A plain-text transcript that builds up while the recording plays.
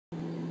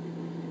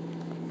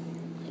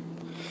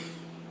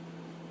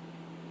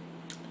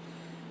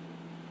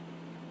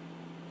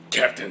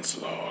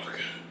Captain's log.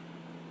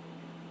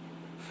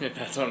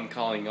 That's what I'm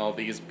calling all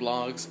these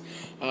blogs.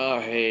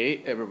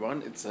 Hey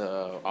everyone, it's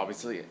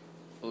obviously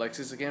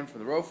Alexis again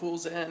from the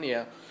Rofools, and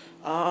yeah,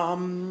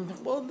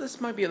 well,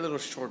 this might be a little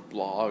short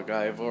blog.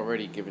 I've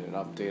already given an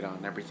update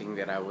on everything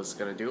that I was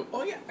gonna do.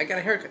 Oh yeah, I got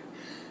a haircut.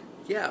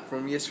 Yeah,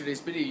 from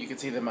yesterday's video, you can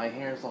see that my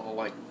hair is all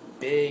like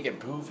big and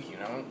poofy. You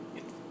know,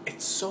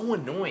 it's so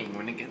annoying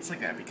when it gets like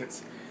that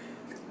because,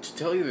 to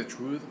tell you the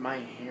truth, my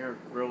hair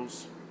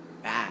grows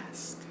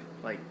fast.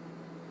 Like,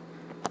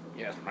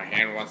 yes, my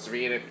hand wants to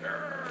read it.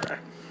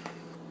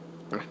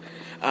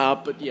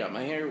 But yeah,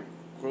 my hair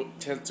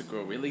tends to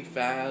grow really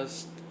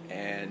fast,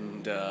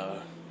 and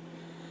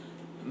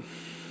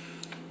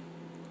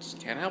just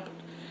can't help it.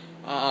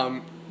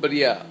 But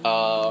yeah,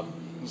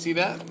 you see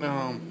that?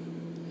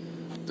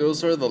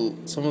 Those are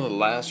some of the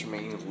last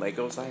remaining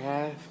Legos I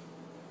have.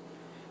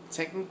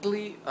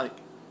 Technically, like,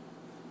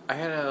 I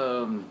had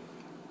a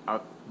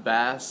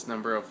vast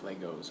number of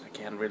Legos. I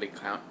can't really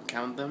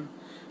count them,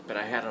 but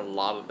I had a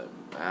lot of them.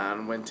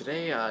 And when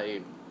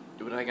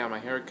I got my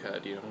hair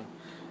cut, you know,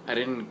 I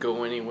didn't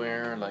go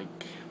anywhere.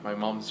 Like, my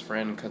mom's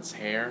friend cuts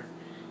hair,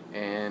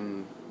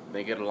 and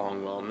they get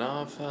along well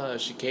enough.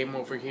 She came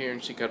over here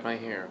and she cut my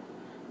hair.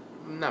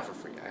 Not for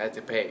free, I had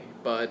to pay.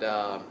 But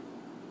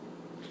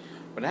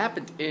what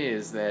happened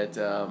is that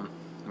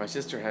my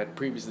sister had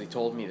previously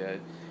told me that,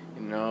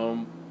 you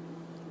know,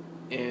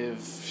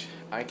 if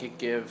I could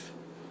give,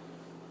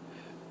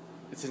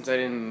 since I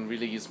didn't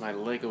really use my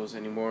Legos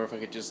anymore, if I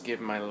could just give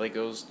my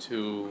Legos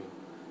to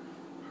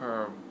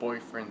her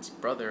boyfriend's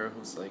brother,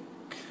 who's like,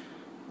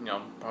 you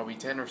know, probably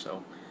 10 or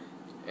so.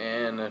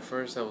 And at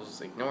first I was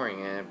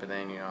ignoring it, but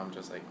then, you know, I'm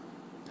just like,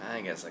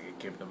 I guess I could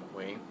give them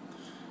away.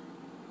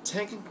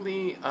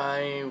 Technically,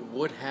 I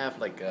would have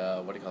like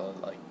what do you call it,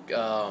 like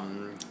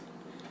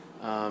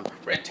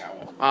red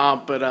towel.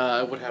 But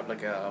I would have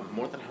like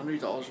more than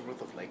 $100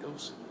 worth of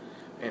Legos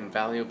in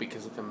value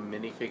because of the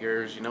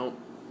minifigures. You know,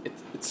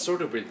 it's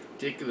sort of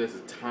ridiculous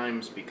at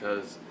times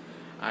because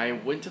I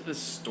went to the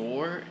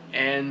store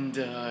and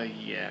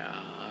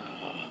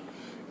yeah,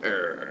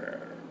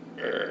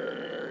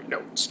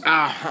 notes.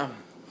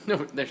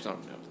 No, there's no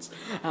notes.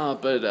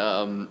 But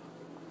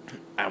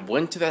I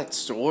went to that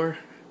store.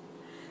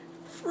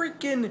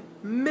 Freaking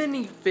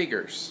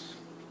minifigures.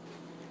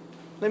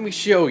 Let me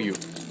show you.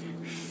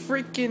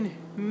 Freaking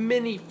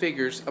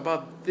minifigures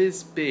about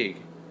this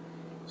big.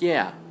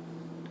 Yeah.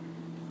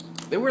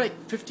 They were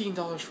like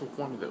 $15 for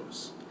one of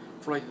those.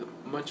 For like the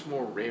much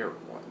more rare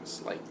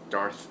ones, like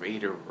Darth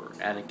Vader or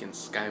Anakin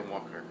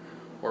Skywalker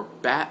or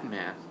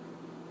Batman.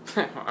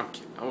 I'm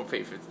kidding. I won't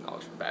pay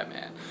 $15 for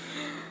Batman.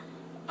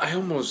 I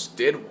almost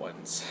did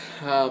once.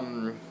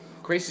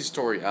 Crazy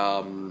story.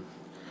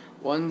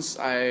 Once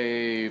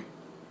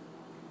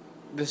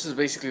this is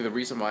basically the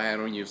reason why I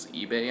don't use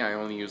eBay. I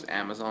only use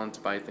Amazon to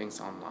buy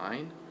things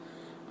online.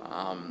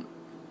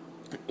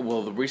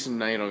 Well, the reason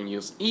I don't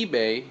use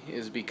eBay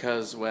is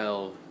because,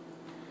 well,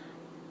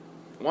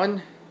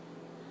 one,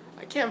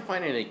 I can't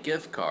find any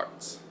gift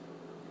cards.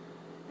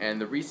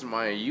 And the reason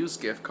why I use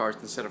gift cards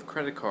instead of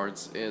credit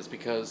cards is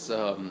because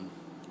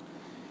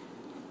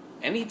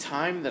any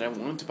time that I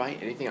wanted to buy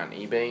anything on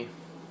eBay,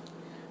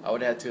 I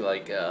would have to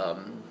like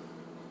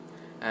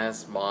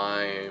ask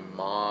my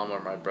mom or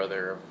my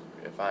brother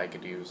if I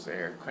could use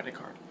their credit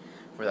card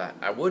for that.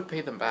 I would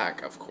pay them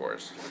back, of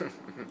course.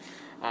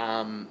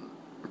 I'm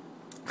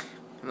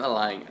not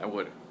lying, I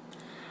would.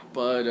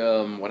 But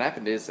what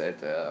happened is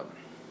that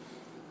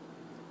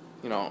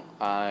you know,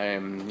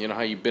 you know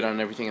how you bid on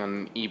everything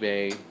on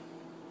eBay.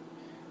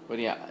 But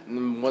yeah,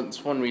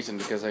 it's one reason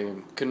because I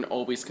couldn't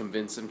always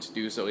convince them to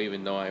do so,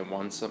 even though I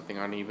want something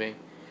on eBay.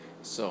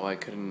 So I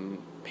couldn't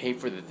pay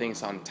for the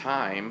things on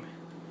time.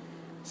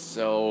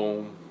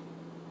 So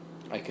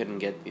I couldn't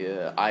get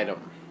the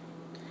item.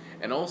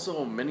 And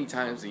also, many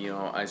times, you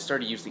know, I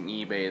started using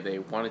eBay. They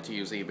wanted to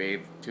use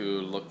eBay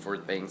to look for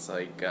things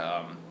like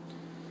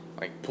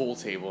pool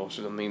tables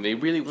or something. They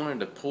really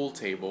wanted a pool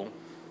table,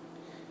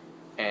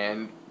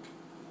 and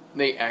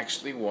they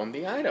actually won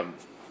the item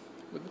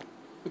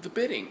with the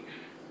bidding.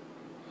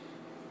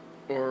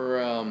 Or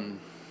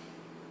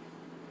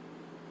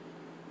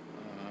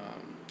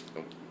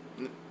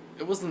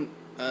it wasn't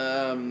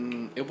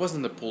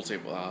the pool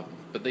table,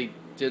 but they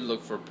did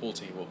look for a pool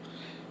table.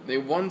 They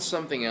won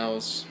something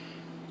else,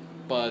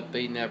 but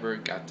they never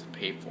got to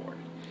pay for it.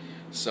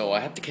 So I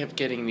had to keep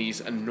getting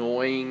these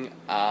annoying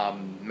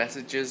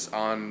messages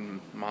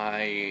on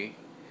my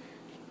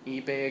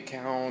eBay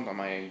account, on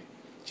my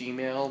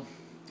Gmail.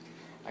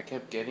 I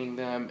kept getting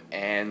them,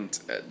 and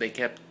they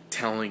kept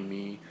telling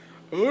me,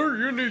 "Oh,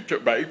 you need to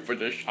pay for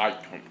this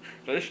item.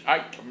 This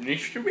item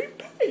needs to be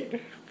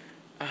paid."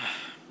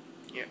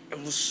 Yeah, it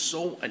was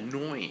so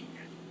annoying.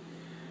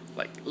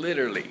 Like,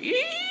 literally.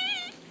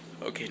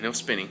 Okay, no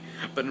spinning.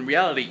 But in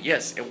reality,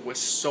 yes, it was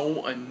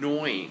so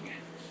annoying.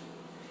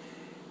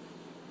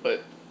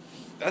 But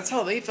that's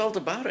how they felt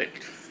about it.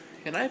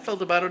 And I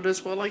felt about it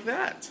as well like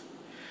that.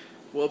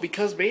 Well,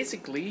 because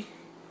basically,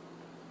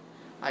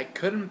 I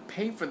couldn't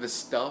pay for this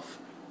stuff,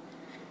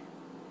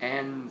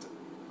 and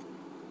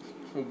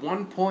at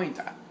one point,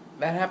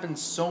 that happened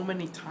so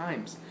many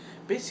times.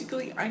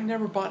 Basically, I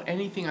never bought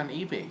anything on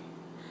eBay.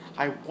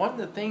 I won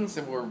the things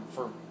that were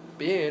for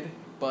bid,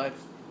 but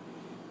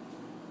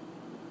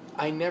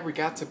I never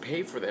got to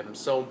pay for them.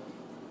 So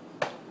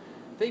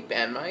they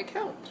banned my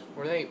account,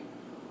 or they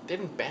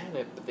didn't ban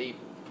it, but they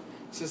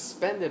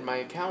suspended my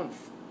account,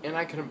 and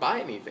I couldn't buy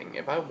anything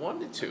if I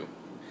wanted to,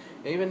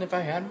 even if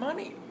I had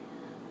money.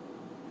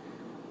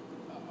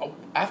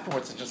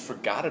 Afterwards, I just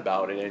forgot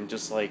about it and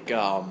just like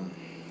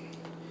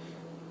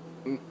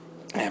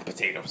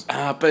potatoes.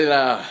 But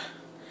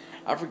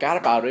I forgot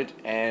about it,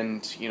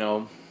 and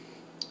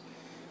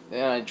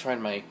then I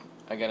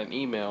got an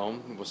email,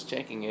 was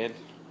checking it,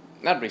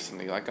 not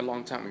recently, like a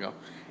long time ago,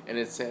 and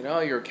it said, "Oh,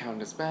 your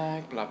account is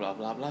back," blah blah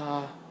blah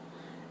blah,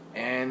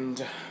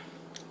 and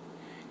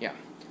yeah.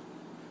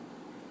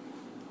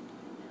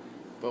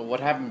 But what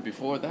happened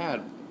before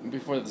that?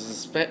 Before the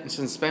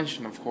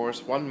suspension, of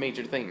course, one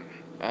major thing.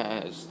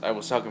 As I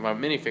was talking about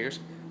minifigures.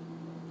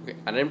 Okay,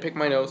 I didn't pick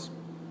my nose.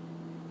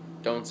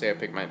 Don't say I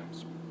picked my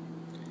nose.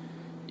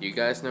 You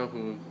guys know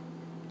who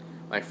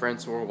my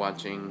friends who are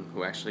watching,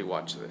 who actually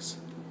watch this.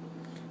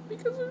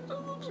 Because there's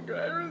no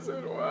subscribers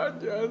that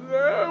watch us.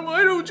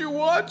 Why don't you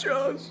watch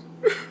us?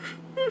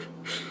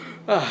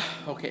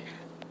 Okay.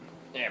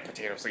 Yeah,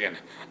 potatoes again.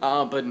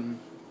 But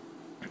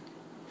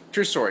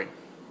true story.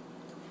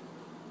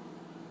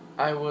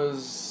 I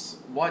was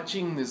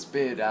watching this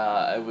bit.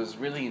 I was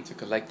really into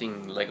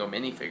collecting Lego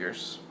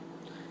minifigures.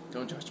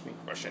 Don't judge me,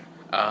 Russian.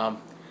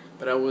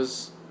 But I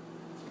was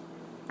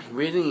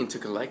really into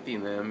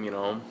collecting them,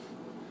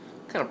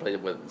 Kind of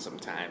played with them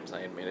sometimes, I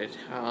admit it.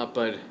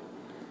 But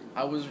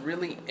I was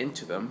really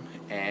into them,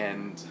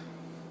 and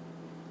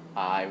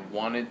I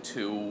wanted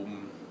to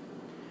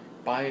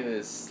buy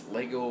this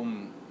Lego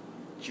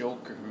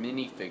Joker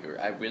minifigure.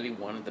 I really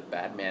wanted the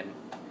Batman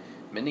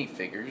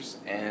minifigures,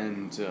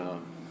 and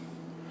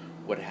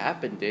what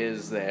happened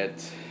is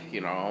that,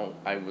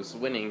 I was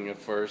winning at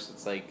first.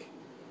 It's like,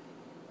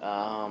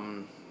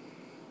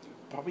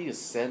 probably a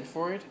cent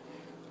for it.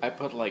 I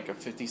put like a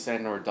 50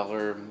 cent or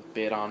 $1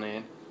 bid on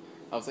it.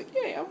 I was like,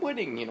 yeah, I'm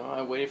winning,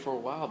 I waited for a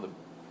while. The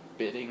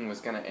bidding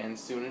was gonna end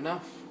soon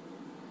enough.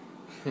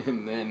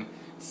 And then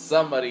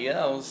somebody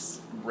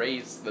else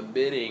raised the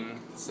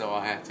bidding, so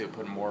I had to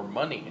put more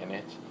money in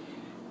it.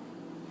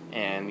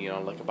 And,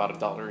 like about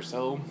 $1 or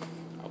so,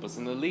 I was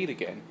in the lead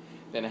again.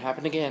 Then it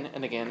happened again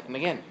and again and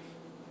again.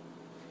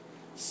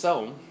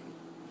 So,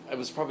 it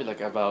was probably like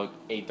about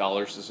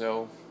 $8 or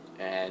so.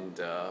 And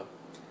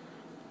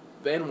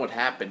then what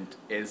happened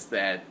is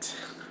that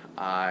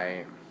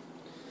I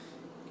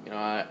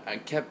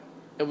kept,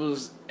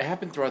 it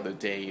happened throughout the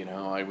day,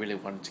 I really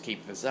wanted to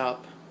keep this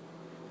up.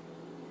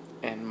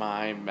 And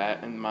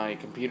my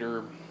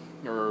computer,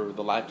 or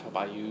the laptop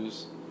I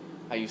used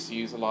to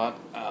use a lot,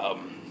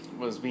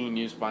 was being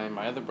used by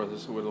my other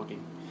brothers who were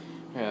looking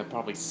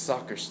probably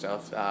soccer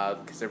stuff,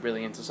 because they're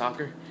really into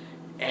soccer.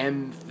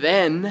 And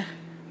then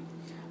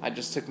I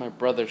just took my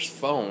brother's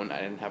phone.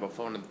 I didn't have a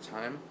phone at the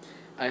time.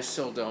 I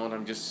still don't.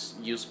 I'm just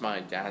used my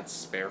dad's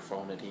spare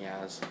phone that he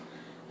has.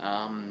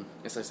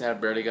 As I said, I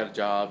barely got a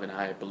job, and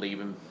I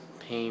believe in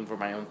paying for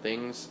my own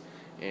things.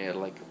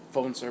 Like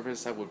phone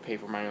service, I would pay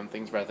for my own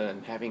things rather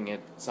than having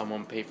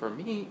someone pay for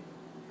me.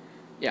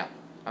 Yeah,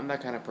 I'm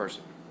that kind of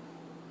person.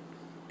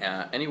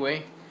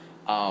 Anyway,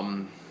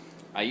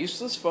 I used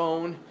this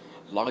phone,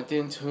 logged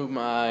into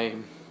my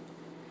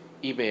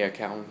eBay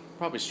account.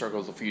 Probably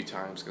struggled a few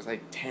times because I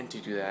tend to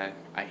do that.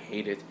 I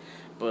hate it,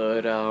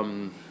 but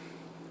I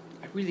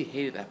really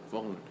hated that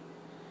phone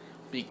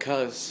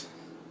because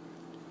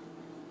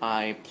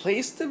I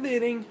placed the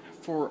bidding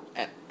for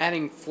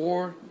adding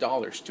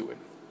 $4 to it,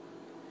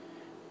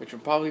 which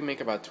would probably make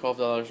about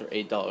 $12 or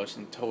 $8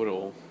 in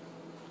total,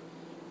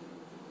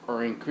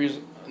 or increase.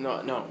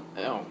 No.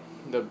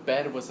 The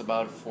bet was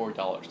about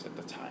 $4 at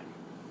the time.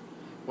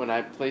 When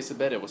I placed the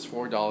bet, it was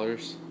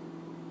 $4,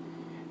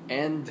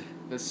 and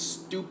the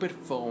stupid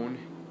phone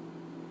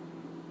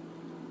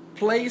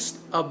placed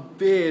a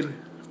bid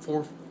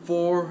for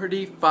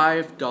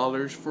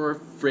 $45 for a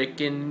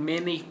freaking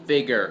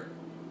minifigure.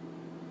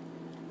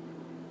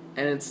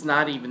 And it's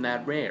not even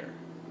that rare.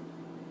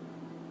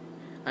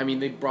 I mean,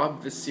 they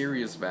brought the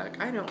series back.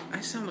 I know, I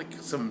sound like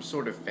some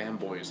sort of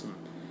fanboy,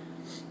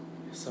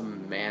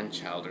 some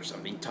man-child or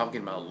something,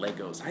 talking about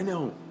Legos. I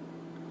know.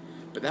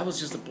 But that was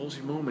just a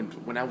bullshit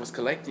moment when I was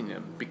collecting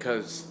them,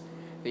 because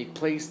they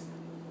placed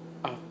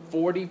a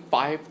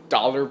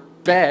 $45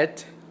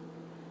 bet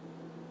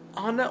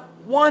on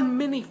one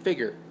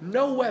minifigure.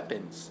 No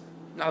weapons.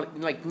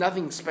 Like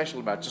nothing special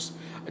about it, just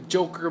a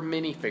Joker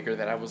minifigure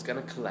that I was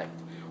going to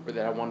collect, or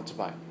that I wanted to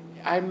buy.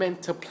 I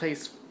meant to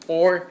place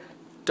 $4,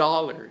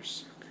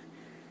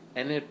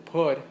 and it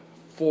put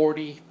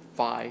 $45.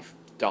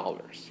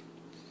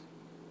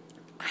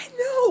 I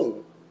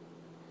know!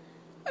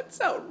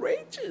 That's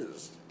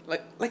outrageous.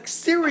 Like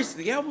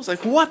seriously, I was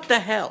like, what the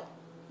hell?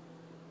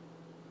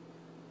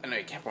 I know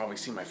you can't probably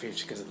see my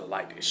face because of the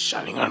light is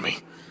shining on me.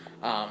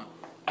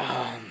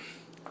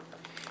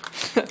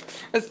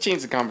 let's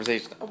change the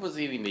conversation. I was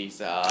eating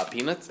these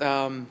peanuts.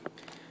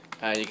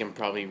 You can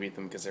probably read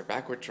them because they're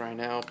backwards right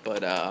now,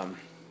 but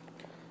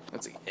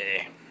let's see.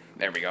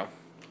 There we go.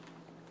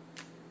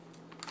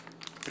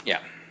 Yeah,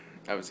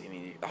 I was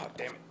eating these. Oh,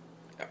 damn it.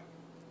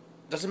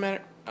 Doesn't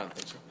matter? I don't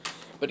think so.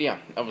 But yeah,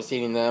 I was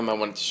eating them. I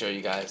wanted to show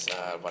you guys,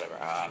 whatever.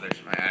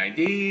 There's my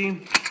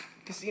ID.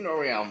 Casino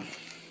Royale.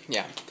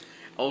 Yeah.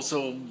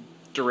 Also,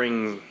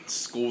 during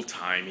school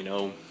time,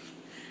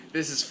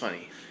 this is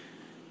funny.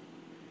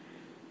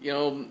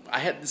 I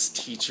had this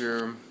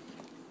teacher,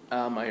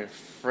 my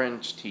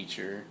French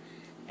teacher,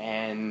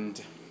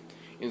 and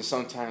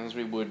sometimes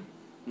we would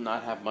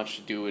not have much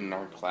to do in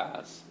our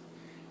class,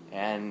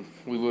 and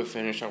we would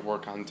finish our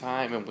work on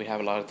time, and we'd have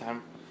a lot of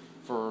time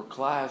for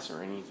class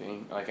or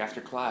anything, like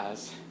after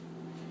class,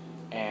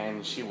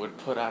 and she would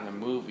put on a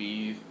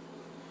movie.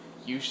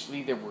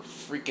 Usually there were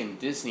freaking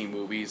Disney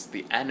movies,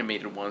 the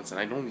animated ones,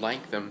 and I don't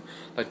like them,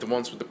 like the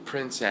ones with the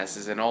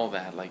princesses and all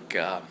that, like,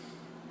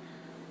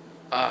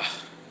 I'm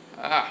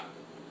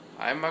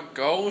a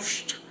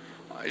ghost.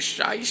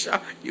 Scheisse,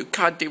 you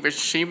can't even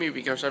see me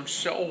because I'm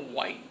so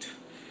white.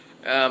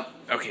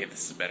 Okay,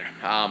 this is better.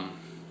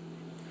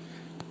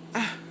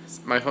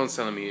 My phone's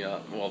telling me,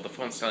 the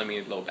phone's telling me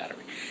low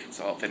battery,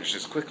 so I'll finish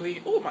this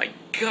quickly. Oh my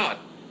god,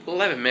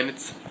 11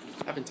 minutes.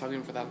 I've been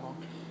talking for that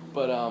long,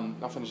 but,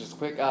 I'll finish this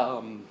quick.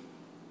 I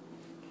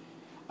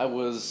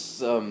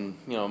was,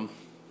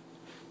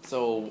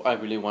 so I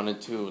really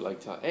wanted to, like,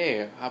 tell,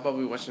 hey, how about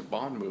we watch a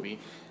Bond movie?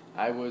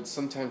 I would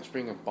sometimes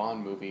bring a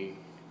Bond movie,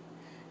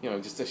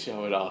 just to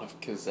show it off,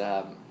 because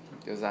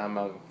I'm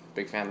a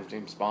big fan of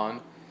James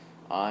Bond.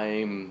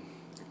 I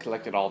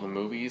collected all the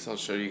movies. I'll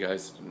show you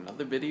guys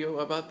another video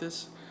about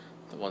this,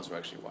 the ones who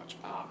actually watch.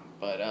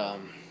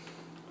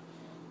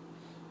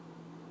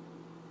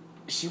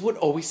 She would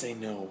always say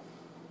no.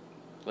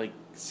 Like,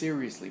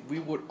 seriously, we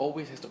would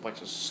always have to watch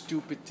the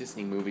stupid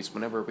Disney movies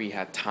whenever we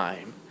had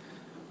time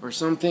or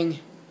something.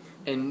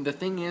 And the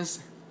thing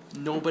is,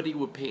 nobody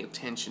would pay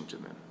attention to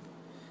them.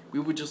 We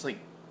would just, like,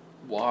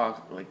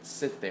 walk, like,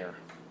 sit there.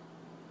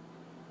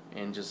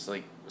 And just,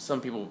 like,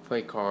 some people would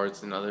play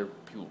cards and other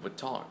people would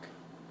talk.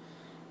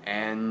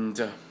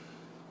 And,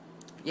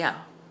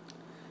 yeah.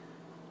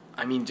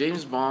 I mean,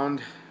 James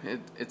Bond,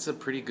 it's a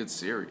pretty good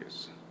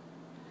series.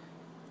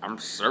 I'm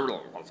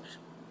so...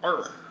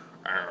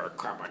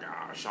 crap,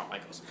 I shot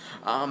like this.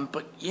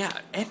 But yeah,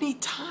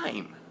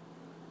 anytime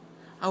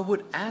I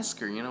would ask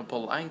her,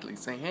 politely,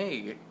 saying,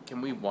 hey,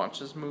 can we watch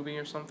this movie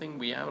or something?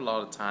 We have a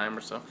lot of time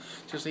or so.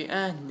 She'll say,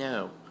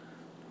 no.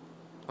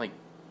 Like,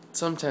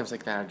 sometimes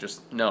like that, I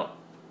just, no.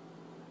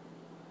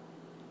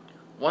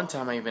 One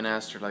time I even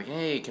asked her, like,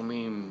 hey, can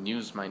we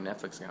use my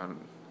Netflix account?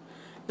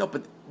 No,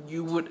 but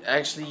you would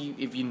actually,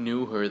 if you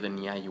knew her, then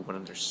yeah, you would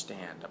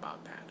understand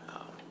about that.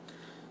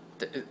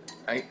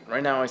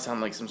 Right now I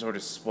sound like some sort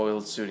of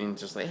spoiled student,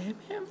 just like, hey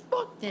man,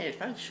 fuck that,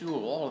 fuck you,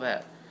 all of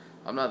that.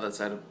 I'm not that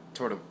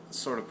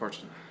sort of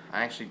person.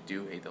 I actually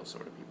do hate those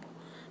sort of people.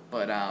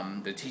 But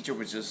the teacher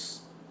was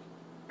just,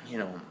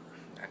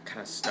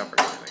 kind of stubborn.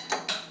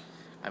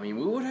 I mean,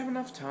 we would have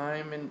enough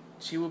time, and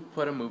she would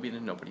put a movie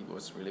that nobody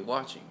was really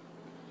watching.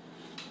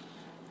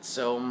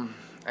 So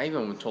I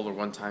even told her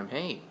one time,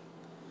 hey,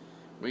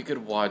 we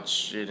could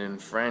watch it in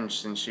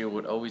French, and she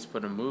would always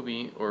put a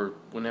movie, or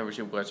whenever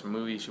she would watch a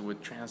movie, she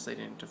would translate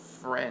it into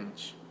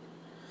French.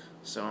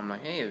 So I'm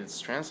like, hey,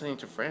 it's translating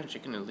to French, you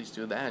can at least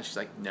do that. And she's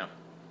like, no.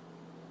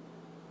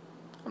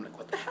 I'm like,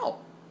 what the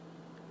hell?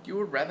 You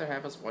would rather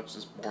have us watch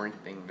this boring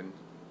thing than...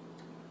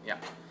 Yeah.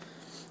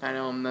 I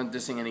know I'm not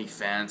dissing any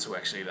fans who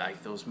actually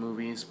like those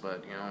movies,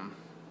 but,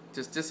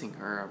 just dissing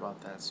her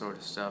about that sort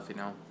of stuff,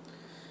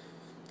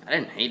 I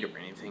didn't hate her or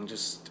anything,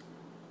 just...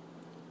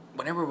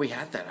 Whenever we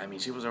had that, I mean,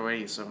 she was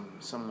already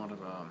somewhat of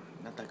a,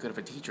 not that good of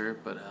a teacher,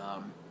 but,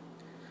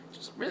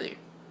 just really,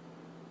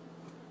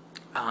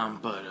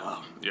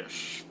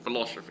 yes,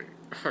 philosophy,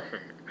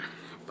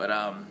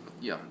 but,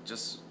 yeah,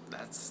 just,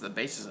 that's the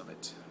basis of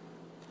it.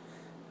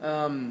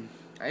 I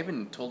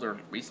even told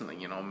her recently,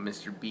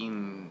 Mr.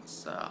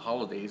 Bean's,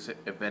 Holidays,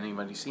 if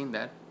anybody's seen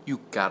that, you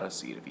gotta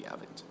see it if you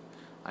haven't.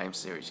 I am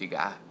serious,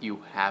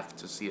 you have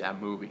to see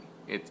that movie,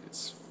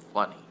 it's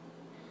funny.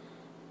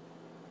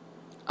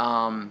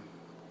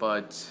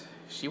 But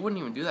she wouldn't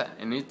even do that,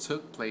 and it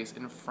took place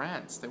in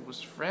France. There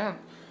was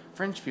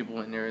French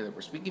people in there that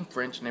were speaking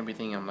French and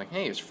everything. I'm like,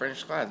 hey, it's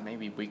French class,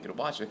 maybe we could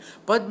watch it.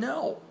 But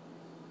no,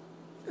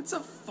 it's a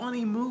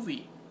funny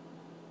movie.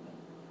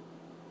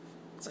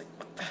 It's like,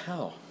 what the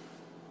hell?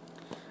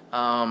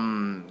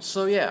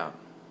 So yeah.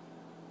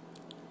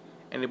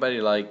 Anybody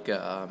like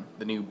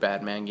the new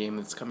Batman game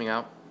that's coming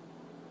out?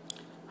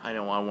 I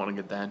know I want to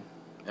get that,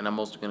 and I'm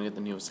also gonna get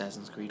the new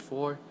Assassin's Creed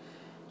 4.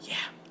 Yeah,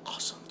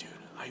 awesome, dude.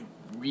 I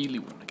really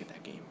want to get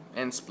that game.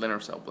 And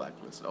Splinter Cell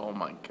Blacklist. Oh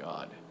my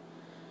god.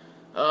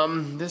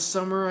 This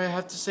summer I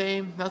have to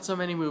say, not so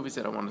many movies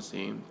that I want to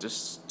see.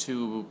 Just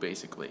 2,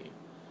 basically.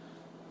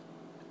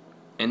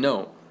 And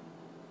no,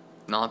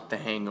 not The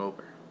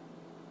Hangover.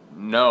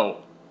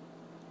 No.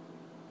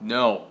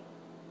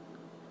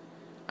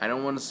 I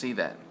don't want to see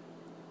that.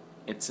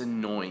 It's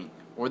annoying.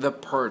 Or The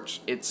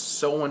Perch. It's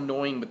so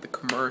annoying with the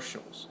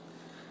commercials.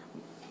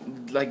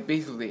 Like,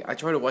 basically, I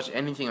try to watch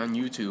anything on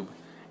YouTube,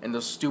 and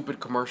those stupid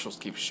commercials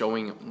keep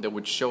showing, that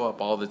would show up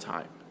all the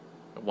time.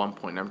 At one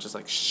point, I'm just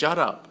like, shut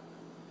up.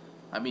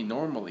 I mean,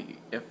 normally,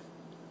 if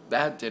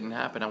that didn't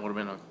happen, I would have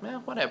been like,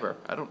 man, whatever.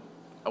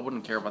 I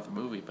wouldn't care about the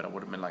movie, but I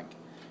would have been like,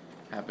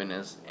 have been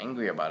as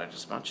angry about it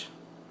as much.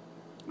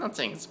 I'm not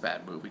saying it's a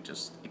bad movie,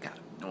 just it got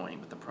annoying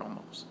with the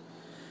promos.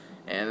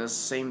 And it's the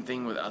same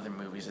thing with other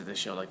movies that they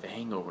show, like The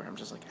Hangover. I'm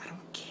just like, I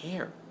don't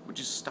care. Would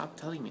you stop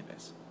telling me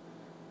this?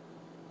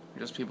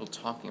 Just people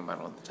talking about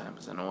it all the time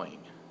is annoying.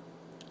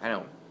 I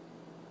know.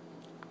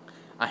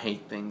 I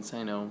hate things,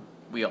 I know.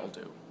 We all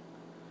do.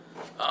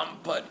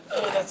 But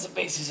that's the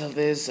basis of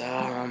this.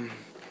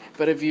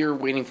 But if you're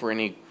waiting for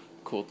any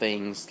cool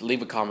things,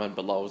 leave a comment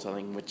below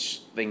telling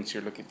which things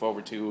you're looking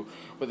forward to,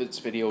 whether it's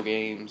video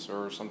games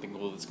or something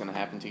cool that's gonna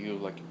happen to you,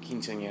 like your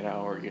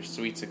quinceañera or your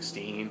sweet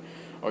 16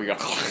 or your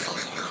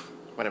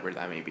whatever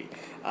that may be.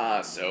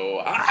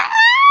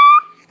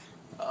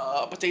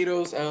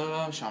 Potatoes.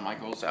 Shawn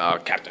Michaels.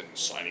 Captain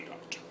signing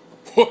out.